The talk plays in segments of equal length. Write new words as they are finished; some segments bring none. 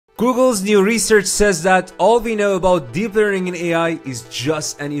Google's new research says that all we know about deep learning in AI is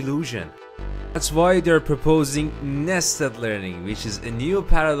just an illusion. That's why they're proposing nested learning, which is a new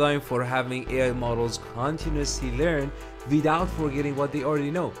paradigm for having AI models continuously learn without forgetting what they already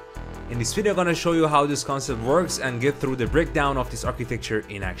know. In this video, I'm going to show you how this concept works and get through the breakdown of this architecture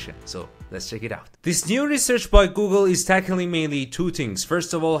in action. So let's check it out. This new research by Google is tackling mainly two things.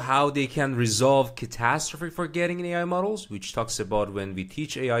 First of all, how they can resolve catastrophic forgetting in AI models, which talks about when we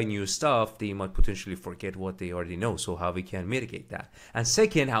teach AI new stuff, they might potentially forget what they already know. So how we can mitigate that. And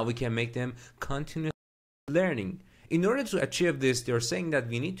second, how we can make them continuously learning. In order to achieve this, they're saying that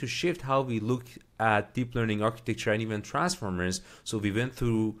we need to shift how we look at deep learning architecture and even transformers. So we went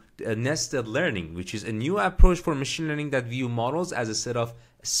through nested learning, which is a new approach for machine learning that view models as a set of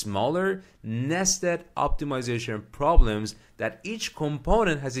smaller nested optimization problems that each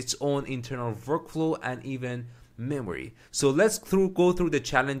component has its own internal workflow and even memory. So let's go through the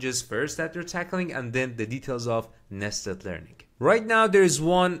challenges first that they're tackling and then the details of nested learning. Right now, there is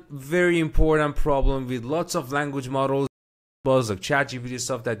one very important problem with lots of language models, like ChatGPT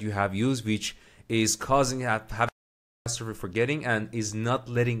stuff that you have used, which is causing having forgetting and is not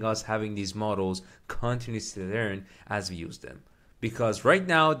letting us having these models continuously learn as we use them. Because right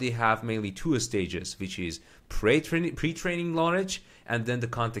now they have mainly two stages, which is pre-training knowledge and then the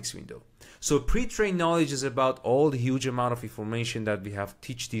context window. So pre-trained knowledge is about all the huge amount of information that we have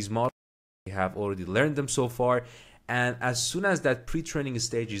teach these models. We have already learned them so far. And as soon as that pre-training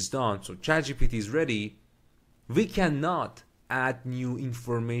stage is done, so ChatGPT is ready, we cannot add new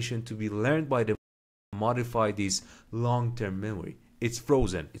information to be learned by the modify this long-term memory. It's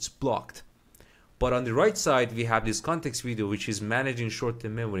frozen, it's blocked. But on the right side, we have this context window, which is managing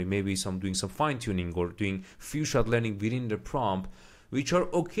short-term memory, maybe doing some fine-tuning or doing few-shot learning within the prompt, which are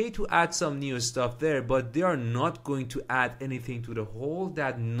okay to add some new stuff there, but they are not going to add anything to the whole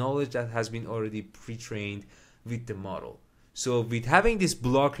that knowledge that has been already pre-trained with the model. So with having this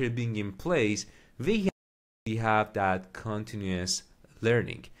blocker being in place, we have that continuous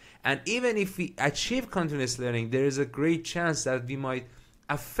learning. And even if we achieve continuous learning, there is a great chance that we might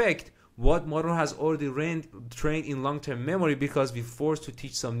affect what model has already trained in long-term memory because we're forced to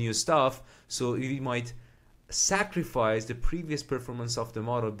teach some new stuff. So we might sacrifice the previous performance of the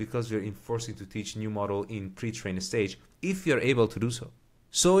model because we're forcing to teach new model in pre-trained stage if you're able to do so.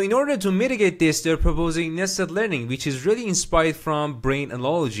 So in order to mitigate this, they're proposing nested learning, which is really inspired from brain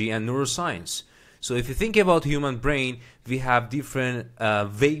analogy and neuroscience. So if you think about human brain, we have different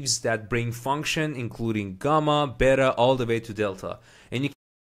waves that brain function, including gamma, beta, all the way to delta. And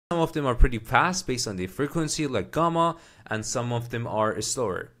some of them are pretty fast based on their frequency, like gamma, and some of them are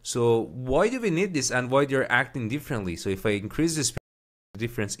slower. So why do we need this and why they're acting differently? So if I increase this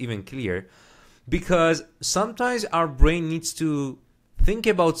difference even clear, because sometimes our brain needs to think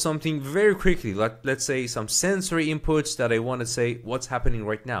about something very quickly, like let's say some sensory inputs that I want to say what's happening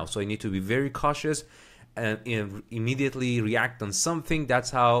right now. So I need to be very cautious and immediately react on something.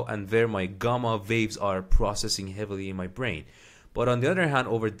 That's how and where my gamma waves are processing heavily in my brain. But on the other hand,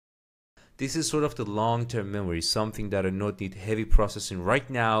 this is sort of the long-term memory, something that I not need heavy processing right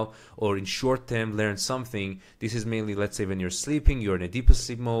now or in short term learn something. This is mainly, let's say when you're sleeping, you're in a deep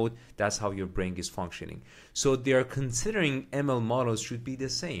sleep mode, that's how your brain is functioning. So they are considering ML models should be the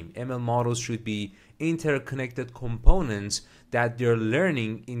same. ML models should be interconnected components that they're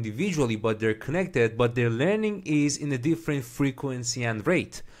learning individually, but they're connected, but their learning is in a different frequency and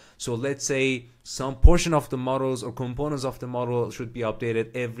rate. So let's say some portion of the models or components of the model should be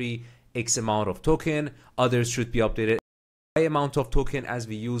updated every X amount of token, others should be updated Y amount of token as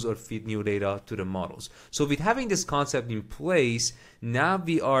we use or feed new data to the models. So with having this concept in place, now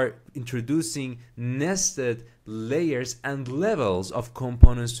we are introducing nested layers and levels of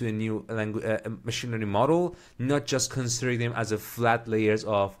components to a new machine learning model, not just considering them as a flat layers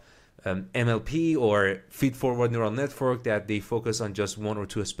of MLP or feed-forward neural network that they focus on just one or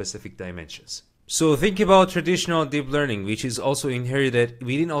two specific dimensions. So think about traditional deep learning, which is also inherited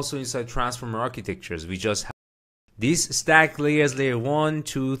within also inside transformer architectures. We just have these stack layers, layer 1,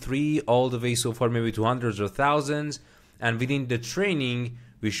 2, 3, all the way so far maybe to hundreds or thousands. And within the training,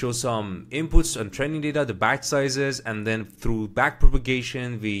 we show some inputs on training data, the batch sizes, and then through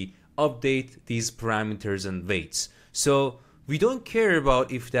backpropagation, we update these parameters and weights. So we don't care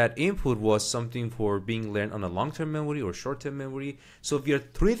about if that input was something for being learned on a long-term memory or short-term memory. So we are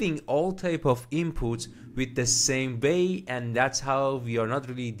treating all type of inputs with the same way, and that's how we are not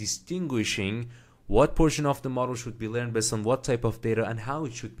really distinguishing what portion of the model should be learned based on what type of data and how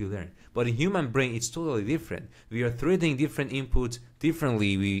it should be learned. But in human brain, it's totally different. We are threading different inputs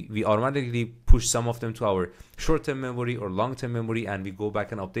differently. We automatically push some of them to our short-term memory or long-term memory, and we go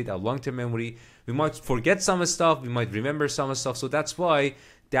back and update our long-term memory. We might forget some stuff, we might remember some stuff. So that's why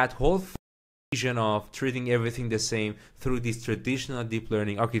that whole vision of treating everything the same through this traditional deep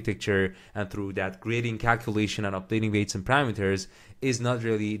learning architecture and through that grading calculation and updating weights and parameters is not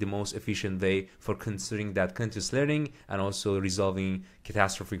really the most efficient way for considering that continuous learning and also resolving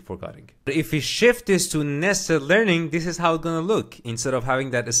catastrophic forgetting. But if we shift this to nested learning, this is how it's gonna look. Instead of having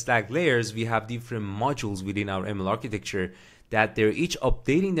that stacked layers, we have different modules within our ML architecture that they're each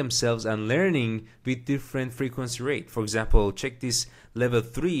updating themselves and learning with different frequency rate. For example, check this level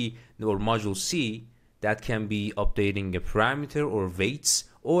 3 or module C that can be updating a parameter or weights,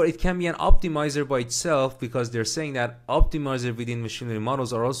 or it can be an optimizer by itself, because they're saying that optimizer within machine learning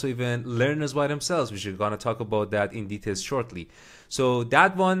models are also even learners by themselves, which we're gonna talk about that in details shortly. So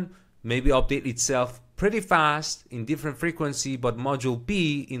that one maybe update itself pretty fast in different frequency, but module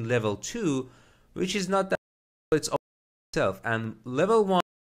B in level 2, which is not that, it's itself, and level 1,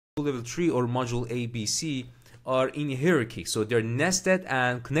 level 3 or module A, B, C are in a hierarchy, so they're nested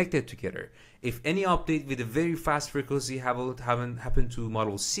and connected together. If any update with a very fast frequency haven't happened to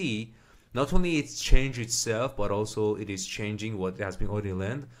model C, not only it's changed itself, but also it is changing what has been already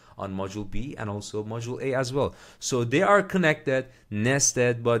learned on module B and also module A as well. So they are connected,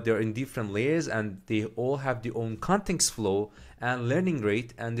 nested, but they're in different layers, and they all have their own context flow and learning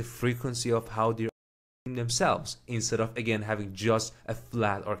rate and the frequency of how they're themselves, instead of again having just a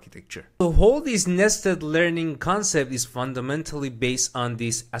flat architecture. So whole this nested learning concept is fundamentally based on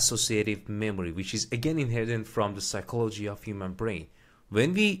this associative memory, which is again inherent from the psychology of human brain.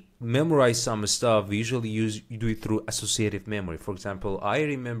 When we memorize some stuff, we usually do it through associative memory. For example, I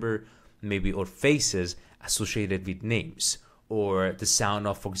remember maybe or faces associated with names, or the sound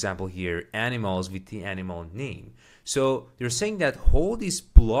of, for example here, animals with the animal name. So they're saying that all these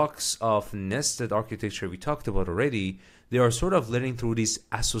blocks of nested architecture we talked about already, they are sort of learning through this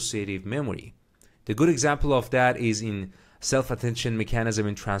associative memory. The good example of that is in self-attention mechanism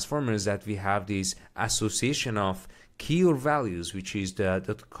in transformers, that we have this association of key or values, which is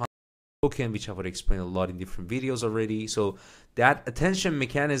the token, which I've already explained a lot in different videos already. So that attention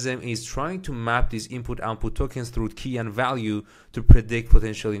mechanism is trying to map these input-output tokens through key and value to predict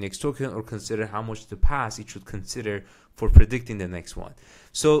potentially next token, or consider how much to pass it should consider for predicting the next one.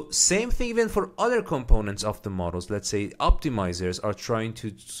 So same thing even for other components of the models. Let's say optimizers are trying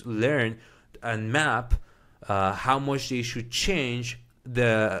to learn and map how much they should change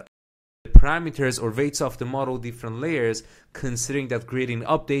the parameters or weights of the model, different layers, considering that creating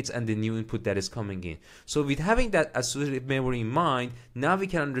updates and the new input that is coming in. So with having that associative memory in mind, now we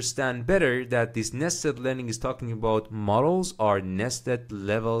can understand better that this nested learning is talking about models are nested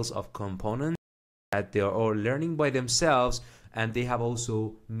levels of components that they are all learning by themselves, and they have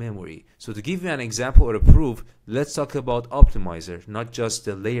also memory. So to give you an example or a proof, let's talk about optimizer, not just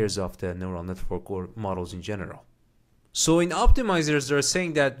the layers of the neural network or models in general. So in optimizers, they're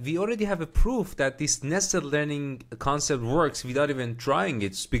saying that we already have a proof that this nested learning concept works without even trying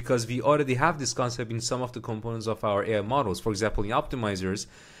it, because we already have this concept in some of the components of our AI models. For example, in optimizers,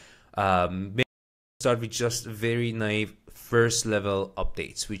 maybe start with just very naive first level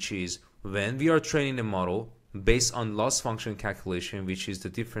updates, which is when we are training a model based on loss function calculation, which is the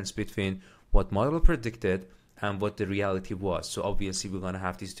difference between what model predicted and what the reality was. So obviously we're going to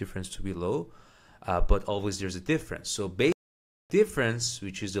have this difference to be low. But always there's a difference. So based on the difference,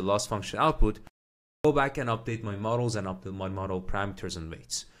 which is the loss function output, go back and update my models and update my model parameters and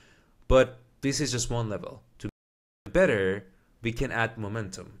weights. But this is just one level. To be better, we can add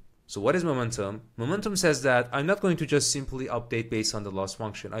momentum. So what is momentum? Momentum says that I'm not going to just simply update based on the loss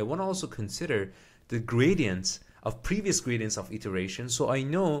function. I want to also consider the gradients of previous gradients of iteration. So I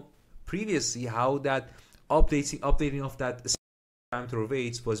know previously how that updating of that parameter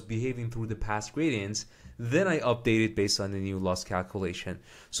weights was behaving through the past gradients, then I update it based on the new loss calculation.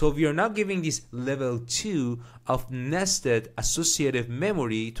 So we are now giving this level 2 of nested associative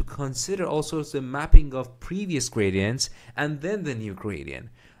memory to consider also the mapping of previous gradients and then the new gradient.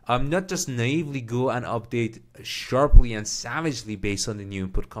 Not just naively go and update sharply and savagely based on the new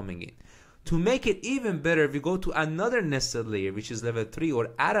input coming in. To make it even better, we go to another nested layer, which is level 3 or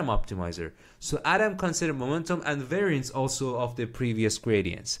Atom optimizer. So Atom considers momentum and variance also of the previous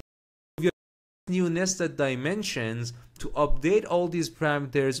gradients. We have new nested dimensions to update all these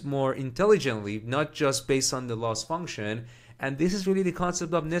parameters more intelligently, not just based on the loss function. And this is really the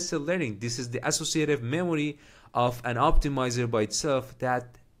concept of nested learning. This is the associative memory of an optimizer by itself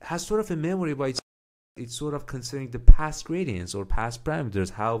that has sort of a memory by itself. it's sort of considering the past gradients or past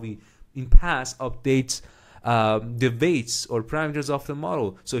parameters, how we in past updates the weights or parameters of the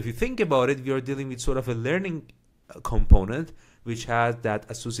model. So if you think about it, we are dealing with sort of a learning component which has that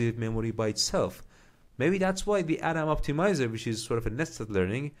associated memory by itself. Maybe that's why the Adam optimizer, which is sort of a nested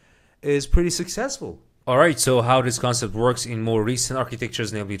learning, is pretty successful. Alright, so how this concept works in more recent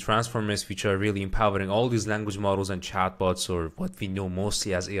architectures, namely transformers, which are really empowering all these language models and chatbots, or what we know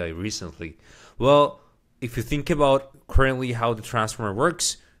mostly as AI recently. Well, if you think about currently how the transformer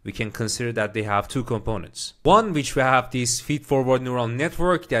works, we can consider that they have two components. One, which we have this feed-forward neural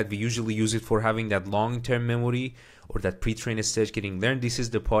network that we usually use it for having that long-term memory or that pre-trained stage getting learned. This is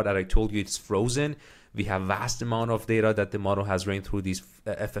the part that I told you it's frozen. We have vast amount of data that the model has ran through this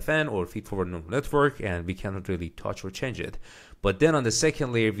FFN or feed-forward neural network, and we cannot really touch or change it. But then on the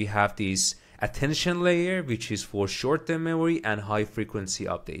second layer, we have this attention layer, which is for short-term memory and high-frequency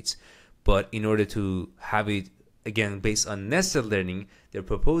updates. But in order to have it, again, based on nested learning, they're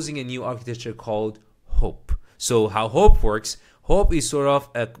proposing a new architecture called HOPE. So how HOPE works, HOPE is sort of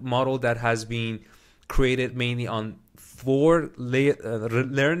a model that has been created mainly on 4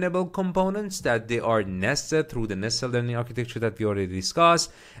 learnable components that they are nested through the nested learning architecture that we already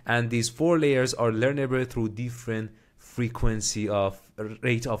discussed, and these 4 layers are learnable through different frequency of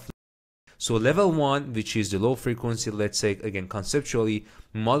rate of. So level 1, which is the low frequency, let's say again conceptually,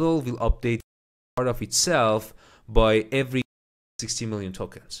 model will update part of itself by every 60 million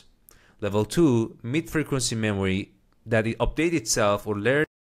tokens. Level 2, mid frequency memory, that it updates itself or learn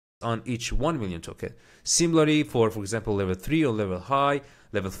on each 1 million token. Similarly, for example, level 3 or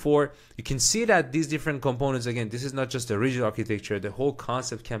level 4, you can see that these different components, again, this is not just a rigid architecture, the whole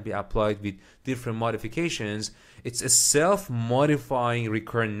concept can be applied with different modifications. It's a self-modifying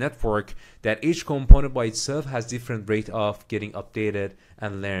recurrent network that each component by itself has different rate of getting updated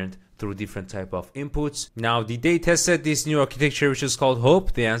and learned through different type of inputs. Now, did they tested this new architecture which is called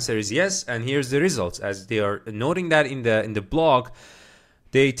HOPE? The answer is yes, and here's the results. As they are noting that in the blog,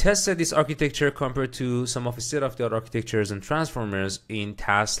 they tested this architecture compared to some of the state-of-the-art architectures and transformers in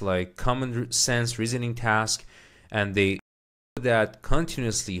tasks like common sense reasoning task, and they that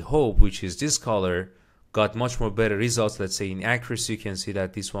continuously HOPE, which is this color, got much more better results. Let's say in accuracy, you can see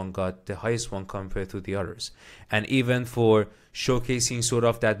that this one got the highest one compared to the others. And even for showcasing sort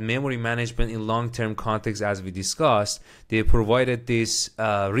of that memory management in long-term context, as we discussed, they provided this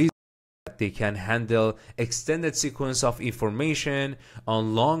reason that they can handle extended sequence of information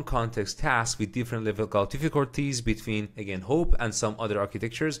on long context tasks with different level of difficulties between, again, HOPE and some other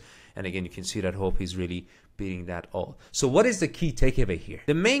architectures. And again, you can see that HOPE is really beating that all. So what is the key takeaway here?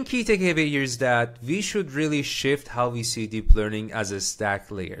 The main key takeaway here is that we should really shift how we see deep learning as a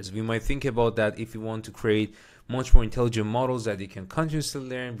stack layers. We might think about that if we want to create much more intelligent models that they can continuously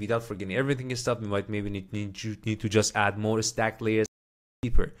learn without forgetting everything and stuff, we might maybe need to just add more stack layers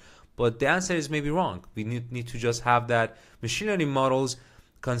deeper. But the answer is maybe wrong. We need to just have that machine learning models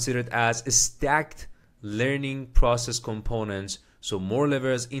considered as a stacked learning process components. So more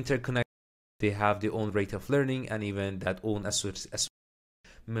levels interconnect, they have their own rate of learning and even that own associated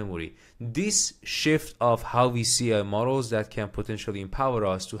memory. This shift of how we see AI models that can potentially empower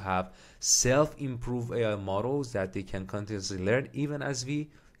us to have self-improve AI models that they can continuously learn even as we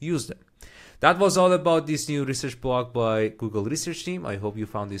use them. That was all about this new research blog by Google research team. I hope you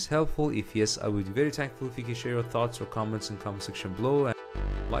found this helpful. If yes, I would be very thankful if you can share your thoughts or comments in the comment section below, and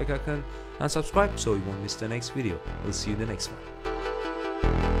like icon and subscribe so you won't miss the next video. We'll see you in the next one.